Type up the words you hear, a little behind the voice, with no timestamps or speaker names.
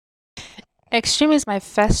Extreme is my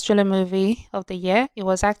first thriller movie of the year. It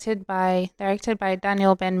was directed by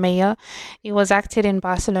Daniel Ben Mayer. It was acted in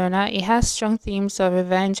Barcelona. It has strong themes of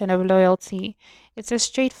revenge and of loyalty. It's a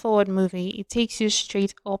straightforward movie. It takes you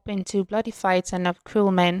straight up into bloody fights and of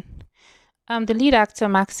cruel men. The lead actor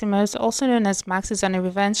Maximus, also known as Max, is on a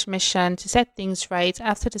revenge mission to set things right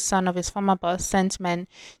after the son of his former boss sent men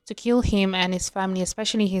to kill him and his family,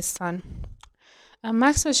 especially his son.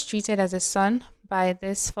 Max was treated as a son by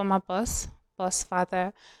this former boss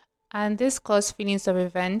father, and this caused feelings of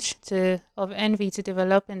of envy to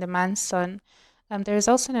develop in the man's son. There is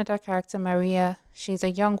also another character, Maria. She's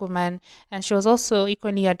a young woman, and she was also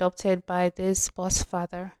equally adopted by this boss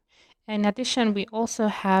father. In addition, we also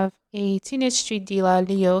have a teenage street dealer,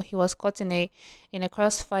 Leo. He was caught in a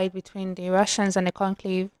crossfight between the Russians and the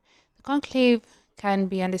Conclave. The Conclave can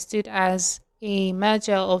be understood as a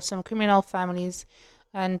merger of some criminal families,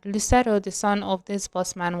 and Lucero, the son of this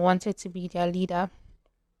bossman, wanted to be their leader.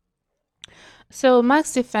 So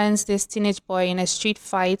Max defends this teenage boy in a street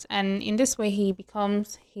fight, and in this way, he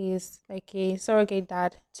becomes his like a surrogate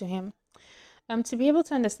dad to him. To be able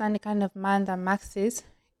to understand the kind of man that Max is,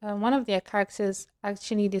 one of their characters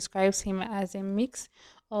actually describes him as a mix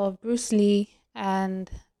of Bruce Lee and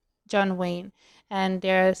John Wayne, and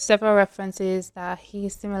there are several references that he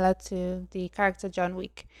is similar to the character John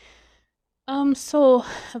Wick. So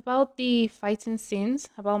about the fighting scenes,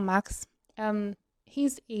 about Max,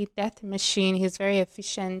 he's a death machine. He's very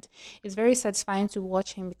efficient. It's very satisfying to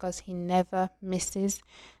watch him because he never misses.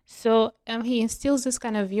 So he instills this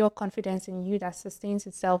kind of viewer confidence in you that sustains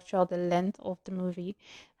itself throughout the length of the movie.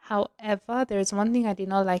 However, there is one thing I did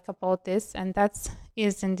not like about this, and that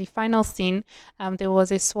is in the final scene. There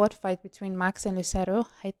was a sword fight between Max and Lucero.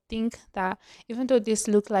 I think that even though this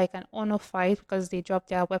looked like an honor fight because they dropped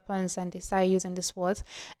their weapons and they started using the swords,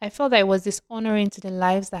 I felt that it was dishonoring to the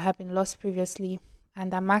lives that had been lost previously,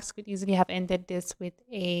 and that Max could easily have ended this with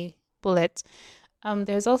a bullet.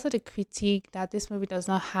 There's also the critique that this movie does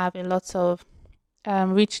not have a lot of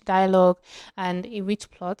rich dialogue and a rich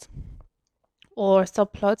plot or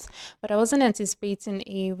subplots, but I wasn't anticipating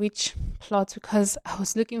a rich plot because I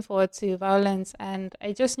was looking forward to violence and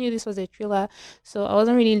I just knew this was a thriller, so I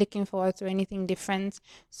wasn't really looking forward to anything different.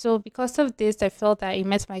 So, because of this, I felt that it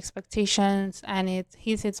met my expectations and it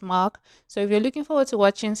hit its mark. So, if you're looking forward to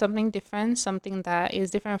watching something different, something that is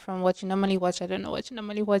different from what you normally watch, I don't know what you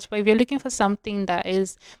normally watch, but if you're looking for something that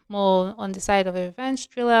is more on the side of a revenge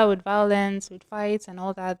thriller with violence, with fights, and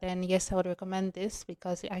all that, then yes, I would recommend this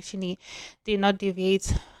because it actually did not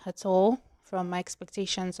deviate at all from my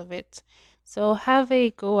expectations of it. So have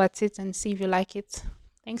a go at it and see if you like it.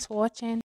 Thanks for watching.